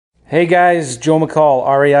Hey guys, Joe McCall,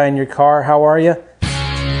 REI in your car. How are you? I'm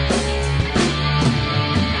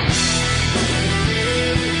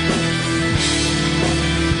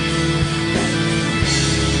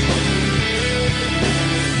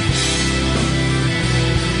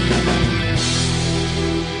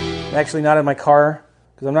actually not in my car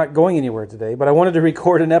because I'm not going anywhere today, but I wanted to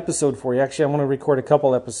record an episode for you. Actually, I want to record a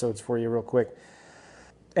couple episodes for you real quick.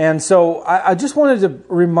 And so I just wanted to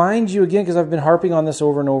remind you again, because I've been harping on this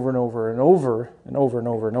over and over and over and over and over and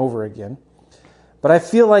over and over again. But I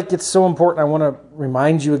feel like it's so important. I want to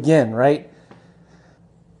remind you again, right?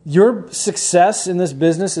 Your success in this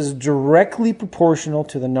business is directly proportional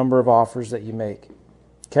to the number of offers that you make.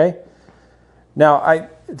 Okay? Now,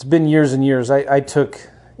 it's been years and years. I took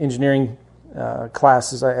engineering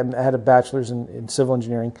classes. I had a bachelor's in civil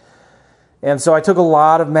engineering. And so I took a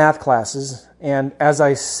lot of math classes, and as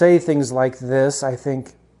I say things like this, I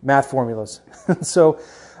think math formulas. So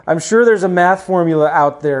I'm sure there's a math formula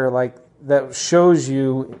out there like that shows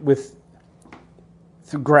you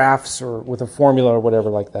through graphs or with a formula or whatever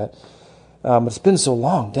like that. But it's been so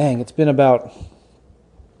long, dang, it's been about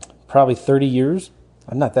probably 30 years.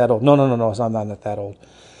 I'm not that old. No, I'm not that old.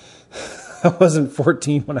 I wasn't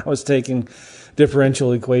 14 when I was taking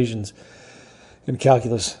differential equations in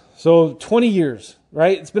calculus. So 20 years,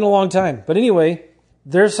 right? It's been a long time. But anyway,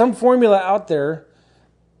 there's some formula out there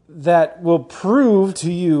that will prove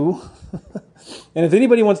to you, and if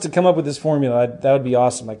anybody wants to come up with this formula, that would be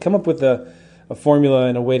awesome. Like come up with a formula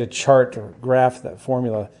and a way to chart or graph that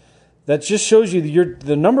formula. That just shows you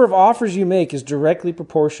the number of offers you make is directly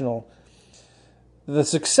proportional. The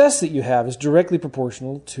success that you have is directly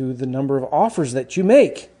proportional to the number of offers that you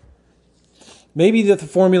make. Maybe that the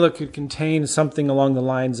formula could contain something along the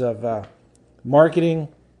lines of marketing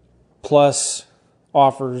plus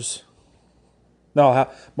offers. No,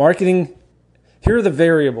 marketing, here are the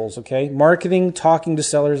variables, okay? Marketing, talking to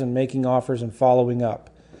sellers, and making offers and following up.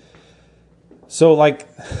 So like,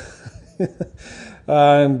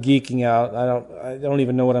 I'm geeking out. I don't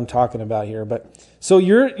even know what I'm talking about here. But so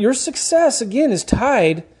your success, again, is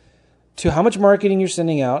tied to how much marketing you're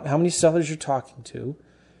sending out, how many sellers you're talking to,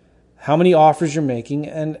 how many offers you're making,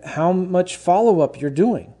 and how much follow-up you're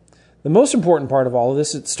doing. The most important part of all of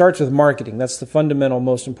this, it starts with marketing. That's the fundamental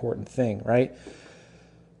most important thing, right?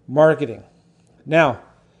 Marketing. Now,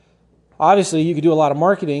 obviously, you could do a lot of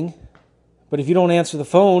marketing, but if you don't answer the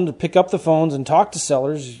phone to pick up the phones and talk to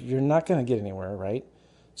sellers, you're not going to get anywhere, right?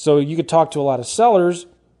 So you could talk to a lot of sellers,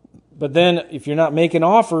 but then if you're not making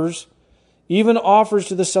offers, even offers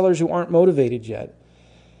to the sellers who aren't motivated yet,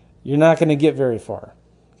 you're not going to get very far,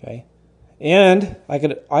 okay? And I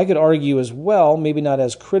could argue as well, maybe not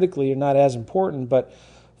as critically or not as important, but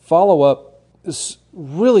follow-up is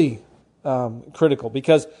really critical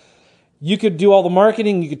because you could do all the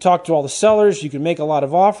marketing, you could talk to all the sellers, you could make a lot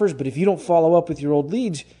of offers, but if you don't follow up with your old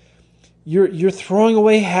leads, you're throwing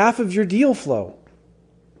away half of your deal flow.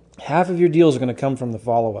 Half of your deals are going to come from the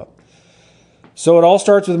follow-up. So it all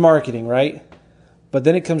starts with marketing, right? But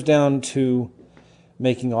then it comes down to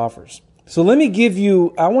making offers. So I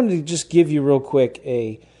wanted to just give you real quick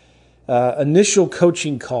a initial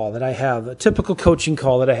coaching call that I have, a typical coaching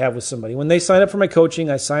call that I have with somebody. When they sign up for my coaching,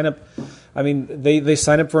 they sign up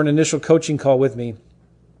for an initial coaching call with me.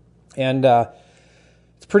 And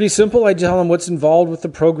it's pretty simple. I tell them what's involved with the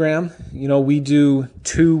program. You know, we do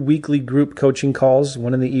 2 weekly group coaching calls,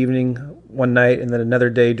 one in the evening, one night, and then another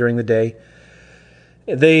day during the day.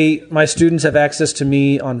 My students have access to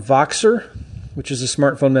me on Voxer, which is a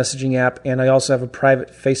smartphone messaging app, and I also have a private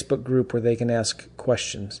Facebook group where they can ask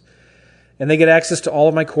questions. And they get access to all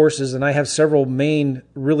of my courses, and I have several main,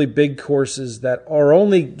 really big courses that are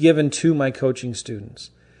only given to my coaching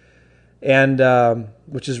students, and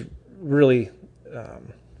which is really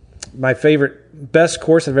my best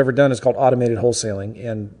course I've ever done is called Automated Wholesaling,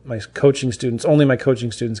 and only my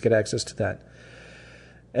coaching students get access to that.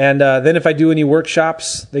 And then if I do any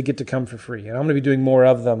workshops, they get to come for free. And I'm going to be doing more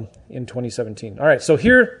of them in 2017. All right, so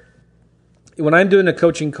here, when I'm doing a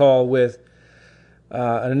coaching call with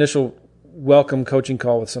an initial welcome coaching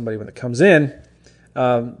call with somebody when it comes in,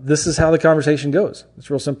 this is how the conversation goes. It's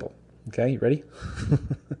real simple. Okay, you ready?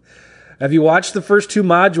 Have you watched the first 2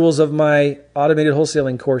 modules of my automated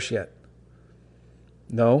wholesaling course yet?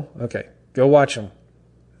 No? Okay, go watch them.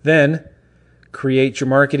 Then create your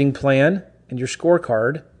marketing plan and your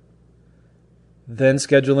scorecard, then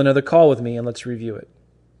schedule another call with me and let's review it.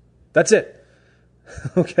 That's it.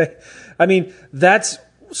 Okay? I mean, that's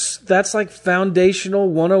like foundational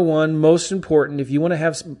 101, most important. If you want to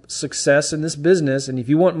have success in this business and if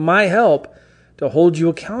you want my help to hold you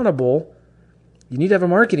accountable, you need to have a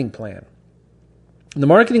marketing plan. And the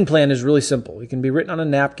marketing plan is really simple. It can be written on a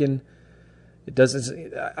napkin.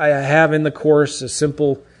 I have in the course a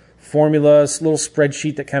simple formula, a little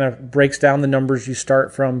spreadsheet that kind of breaks down the numbers. You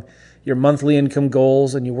start from your monthly income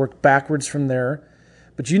goals and you work backwards from there.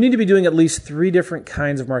 But you need to be doing at least 3 different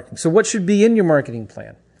kinds of marketing. So what should be in your marketing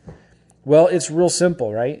plan? Well, it's real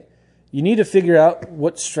simple, right? You need to figure out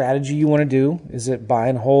what strategy you want to do. Is it buy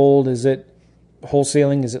and hold? Is it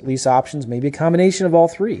wholesaling? Is it lease options? Maybe a combination of all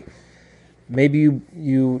 3. Maybe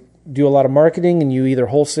you do a lot of marketing and you either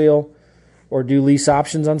wholesale or do lease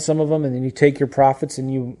options on some of them, and then you take your profits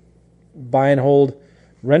and you buy and hold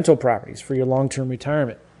rental properties for your long-term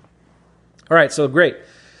retirement. All right, so great.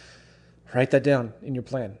 Write that down in your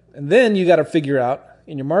plan. And then you got to figure out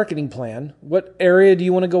in your marketing plan, what area do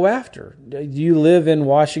you want to go after? Do you live in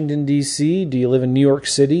Washington, D.C.? Do you live in New York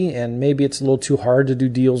City? And maybe it's a little too hard to do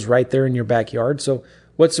deals right there in your backyard. So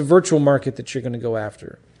what's the virtual market that you're going to go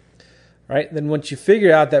after? All right, then once you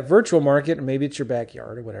figure out that virtual market, or maybe it's your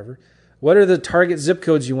backyard or whatever, what are the target zip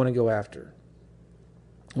codes you want to go after?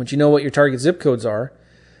 Once you know what your target zip codes are,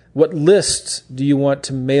 what lists do you want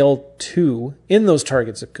to mail to in those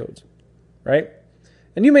target zip codes, right?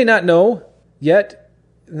 And you may not know yet,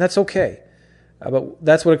 and that's okay. But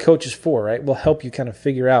that's what a coach is for, right? We'll help you kind of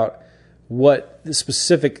figure out what the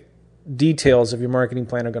specific details of your marketing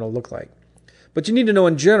plan are going to look like. But you need to know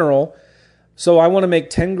in general, so I want to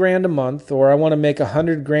make 10 grand a month, or I want to make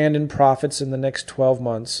 100 grand in profits in the next 12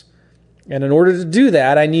 months. And in order to do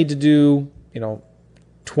that, I need to do,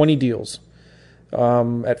 20 deals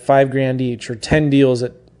at 5 grand each, or 10 deals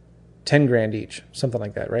at 10 grand each, something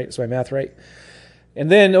like that, right? Is my math right?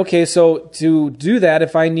 And then, okay, so to do that,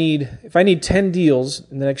 if I need 10 deals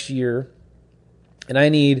in the next year, and I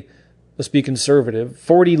need, let's be conservative,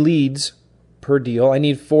 40 leads per deal, I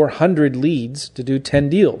need 400 leads to do 10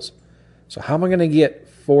 deals. So how am I going to get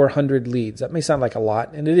 400 leads? That may sound like a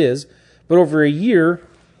lot, and it is, but over a year,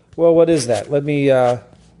 well, what is that? Let me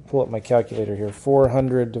pull up my calculator here.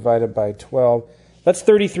 400 divided by 12. That's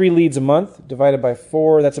 33 leads a month. Divided by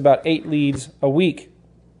 4, that's about 8 leads a week.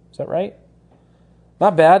 Is that right?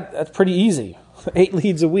 Not bad. That's pretty easy. 8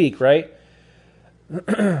 leads a week, right?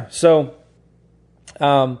 So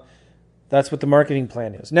that's what the marketing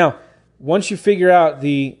plan is. Now, once you figure out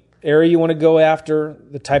the area you want to go after,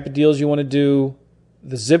 the type of deals you want to do,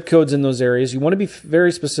 the zip codes in those areas, you want to be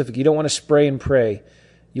very specific. You don't want to spray and pray.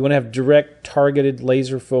 You want to have direct, targeted,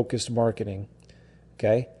 laser-focused marketing,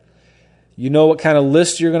 okay? You know what kind of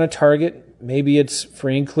list you're going to target. Maybe it's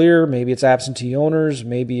free and clear. Maybe it's absentee owners.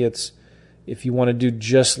 Maybe it's, if you want to do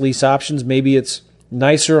just lease options, maybe it's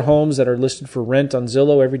nicer homes that are listed for rent on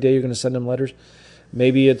Zillow. Every day you're going to send them letters.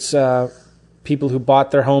 Maybe it's people who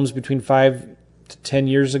bought their homes between 5 to 10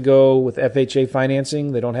 years ago with FHA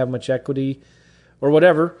financing. They don't have much equity or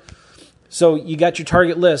whatever. So you got your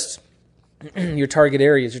target lists, your target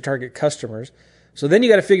areas, your target customers. So then you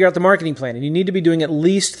got to figure out the marketing plan, and you need to be doing at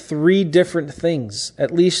least 3 different things.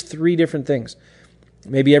 At least 3 different things.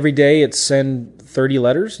 Maybe every day it's send 30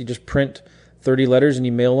 letters. You just print 30 letters and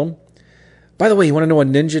you mail them. By the way, you want to know a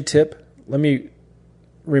ninja tip? Let me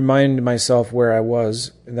remind myself where I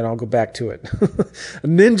was, and then I'll go back to it. A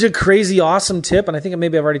ninja crazy awesome tip, and I think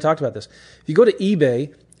maybe I've already talked about this. If you go to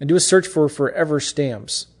eBay and do a search for Forever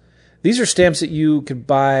stamps, these are stamps that you could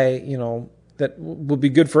buy, that will be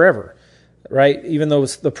good forever, right? Even though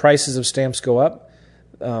the prices of stamps go up,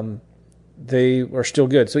 they are still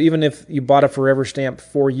good. So even if you bought a Forever stamp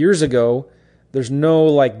 4 years ago, there's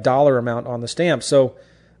no dollar amount on the stamp. So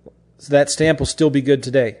that stamp will still be good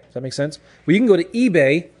today. Does that make sense? Well, you can go to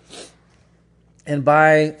eBay and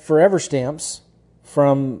buy Forever stamps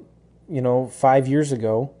from, 5 years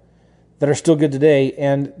ago that are still good today.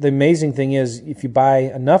 And the amazing thing is, if you buy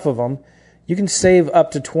enough of them, you can save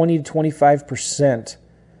up to 20 to 25%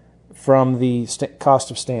 from the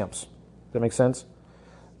cost of stamps. Does that make sense?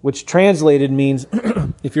 Which translated means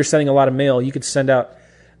if you're sending a lot of mail, you could send out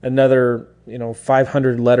another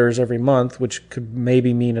 500 letters every month, which could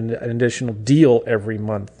maybe mean an additional deal every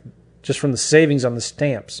month just from the savings on the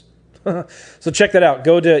stamps. So check that out.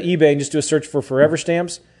 Go to eBay and just do a search for Forever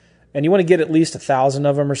stamps, and you want to get at least 1,000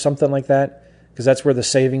 of them or something like that, because that's where the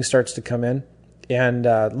savings starts to come in. And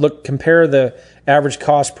compare the average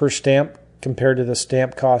cost per stamp compared to the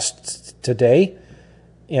stamp costs today,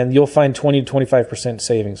 and you'll find 20 to 25%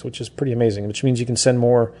 savings, which is pretty amazing, which means you can send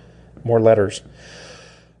more letters.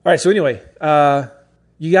 All right, so anyway,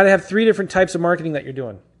 you got to have 3 different types of marketing that you're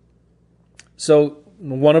doing. So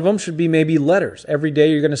one of them should be maybe letters. Every day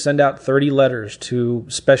you're going to send out 30 letters to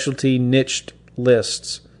specialty niched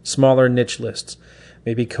lists, smaller niche lists,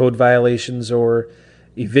 maybe code violations or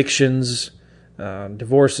evictions,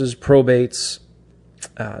 divorces, probates,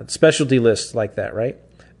 specialty lists like that, right?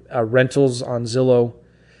 Rentals on Zillow.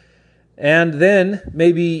 And then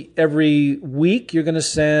maybe every week you're going to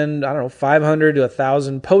send, 500 to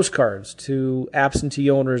 1,000 postcards to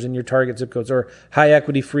absentee owners in your target zip codes, or high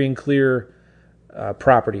equity free and clear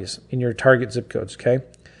properties in your target zip codes, okay?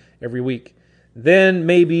 Every week. Then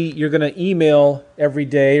maybe you're going to email every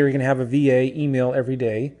day, or you're going to have a VA email every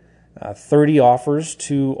day, 30 offers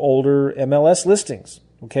to older MLS listings,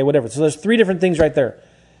 okay, whatever. So there's 3 different things right there.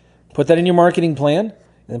 Put that in your marketing plan, and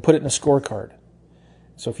then put it in a scorecard.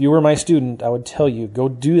 So if you were my student, I would tell you, go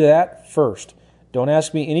do that first. Don't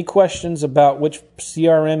ask me any questions about which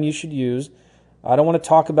CRM you should use. I don't want to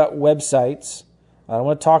talk about websites. I don't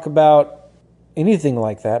want to talk about anything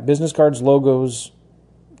like that. Business cards, logos,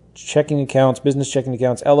 checking accounts, business checking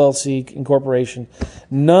accounts, LLC, incorporation.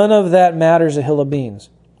 None of that matters a hill of beans.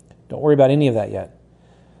 Don't worry about any of that yet.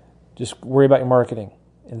 Just worry about your marketing.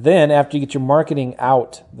 And then after you get your marketing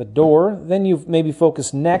out the door, then you maybe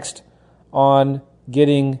focus next on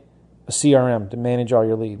getting a CRM to manage all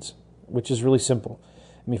your leads, which is really simple.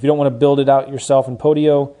 I mean, if you don't want to build it out yourself in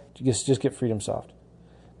Podio, just get FreedomSoft.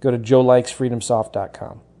 Go to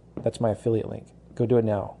joelikesfreedomsoft.com. That's my affiliate link. Go do it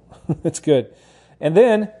now. It's good. And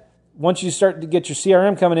then once you start to get your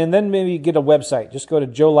CRM coming in, then maybe get a website. Just go to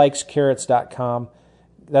joelikescarrots.com.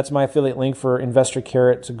 That's my affiliate link for Investor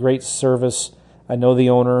Carrot. It's a great service. I know the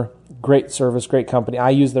owner. Great service, great company.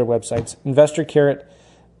 I use their websites.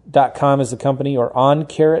 InvestorCarrot.com is the company, or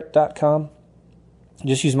OnCarrot.com.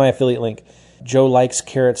 Just use my affiliate link,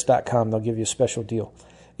 joelikescarrots.com. They'll give you a special deal.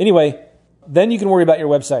 Anyway, then you can worry about your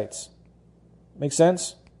websites. Make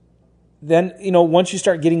sense? Then, once you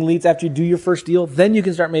start getting leads after you do your first deal, then you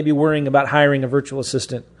can start maybe worrying about hiring a virtual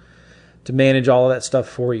assistant to manage all of that stuff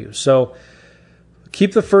for you. So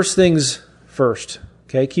keep the first things first,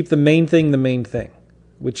 okay? Keep the main thing,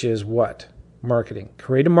 which is what? Marketing.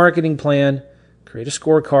 Create a marketing plan, create a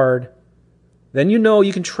scorecard. Then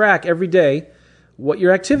you can track every day what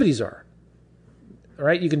your activities are. All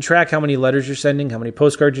right? You can track how many letters you're sending, how many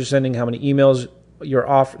postcards you're sending, how many emails, your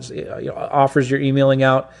offers you're emailing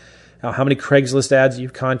out, how many Craigslist ads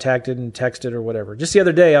you've contacted and texted or whatever. Just the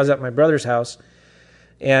other day, I was at my brother's house,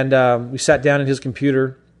 and we sat down at his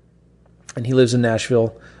computer, and he lives in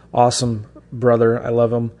Nashville. Awesome brother. I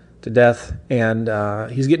love him to death. And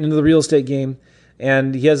he's getting into the real estate game,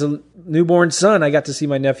 and he has a newborn son. I got to see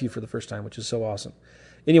my nephew for the first time, which is so awesome.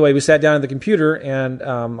 Anyway, we sat down at the computer, and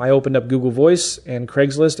I opened up Google Voice and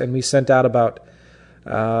Craigslist, and we sent out about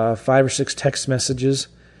 5 or 6 text messages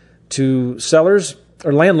to sellers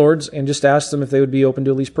or landlords, and just asked them if they would be open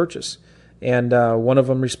to a lease purchase. And one of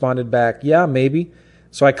them responded back, yeah, maybe.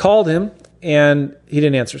 So I called him, and he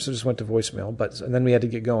didn't answer, so just went to voicemail. And then we had to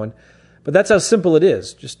get going. But that's how simple it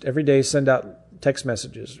is. Just every day send out text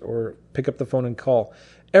messages or pick up the phone and call.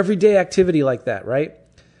 Everyday activity like that, right?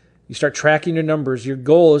 You start tracking your numbers. Your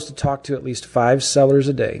goal is to talk to at least 5 sellers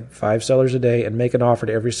a day, and make an offer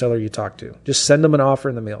to every seller you talk to. Just send them an offer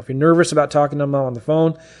in the mail. If you're nervous about talking to them on the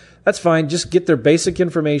phone, that's fine. Just get their basic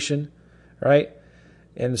information, right?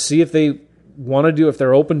 And see if they want to if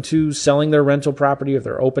they're open to selling their rental property, if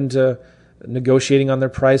they're open to negotiating on their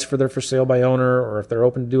price for their for sale by owner, or if they're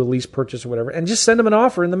open to do a lease purchase or whatever. And just send them an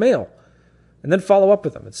offer in the mail and then follow up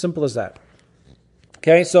with them. It's simple as that.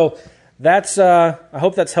 Okay, so that's, I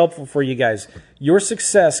hope that's helpful for you guys. Your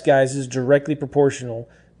success, guys, is directly proportional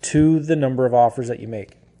to the number of offers that you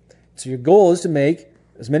make. So your goal is to make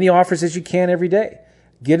as many offers as you can every day.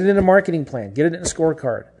 Get it in a marketing plan. Get it in a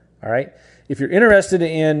scorecard. All right. If you're interested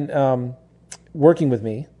in working with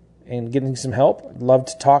me and getting some help, I'd love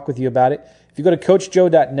to talk with you about it. If you go to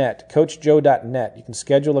coachjoe.net, you can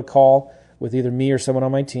schedule a call with either me or someone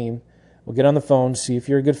on my team. We'll get on the phone, see if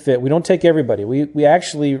you're a good fit. We don't take everybody. We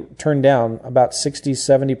actually turn down about 60,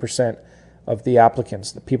 70% of the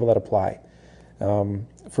applicants, the people that apply,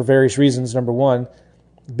 for various reasons. Number one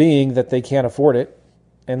being that they can't afford it.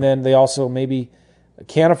 And then they also maybe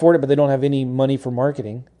can't afford it, but they don't have any money for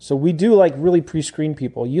marketing. So we do really pre-screen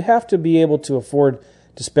people. You have to be able to afford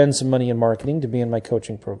to spend some money in marketing to be in my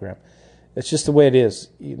coaching program. It's just the way it is.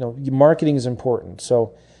 Marketing is important.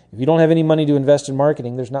 So if you don't have any money to invest in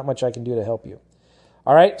marketing, there's not much I can do to help you.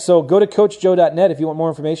 All right, so go to coachjoe.net if you want more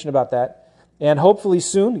information about that. And hopefully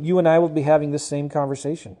soon, you and I will be having this same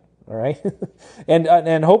conversation. All right?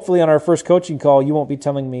 and hopefully on our first coaching call, you won't be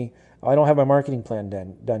telling me, I don't have my marketing plan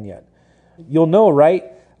done yet. You'll know, right?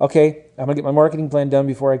 Okay, I'm going to get my marketing plan done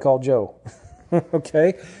before I call Joe.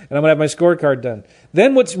 Okay? And I'm going to have my scorecard done.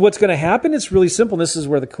 Then what's going to happen? It's really simple. This is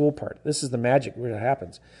where the cool part. This is the magic where it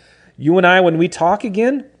happens. You and I, when we talk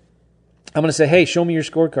again, I'm going to say, hey, show me your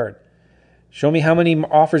scorecard. Show me how many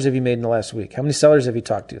offers have you made in the last week? How many sellers have you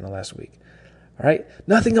talked to in the last week? All right?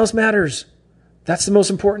 Nothing else matters. That's the most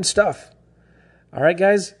important stuff. All right,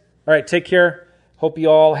 guys? All right, take care. Hope you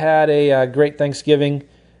all had a great Thanksgiving.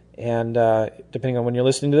 And depending on when you're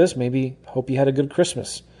listening to this, maybe hope you had a good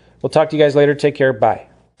Christmas. We'll talk to you guys later. Take care. Bye.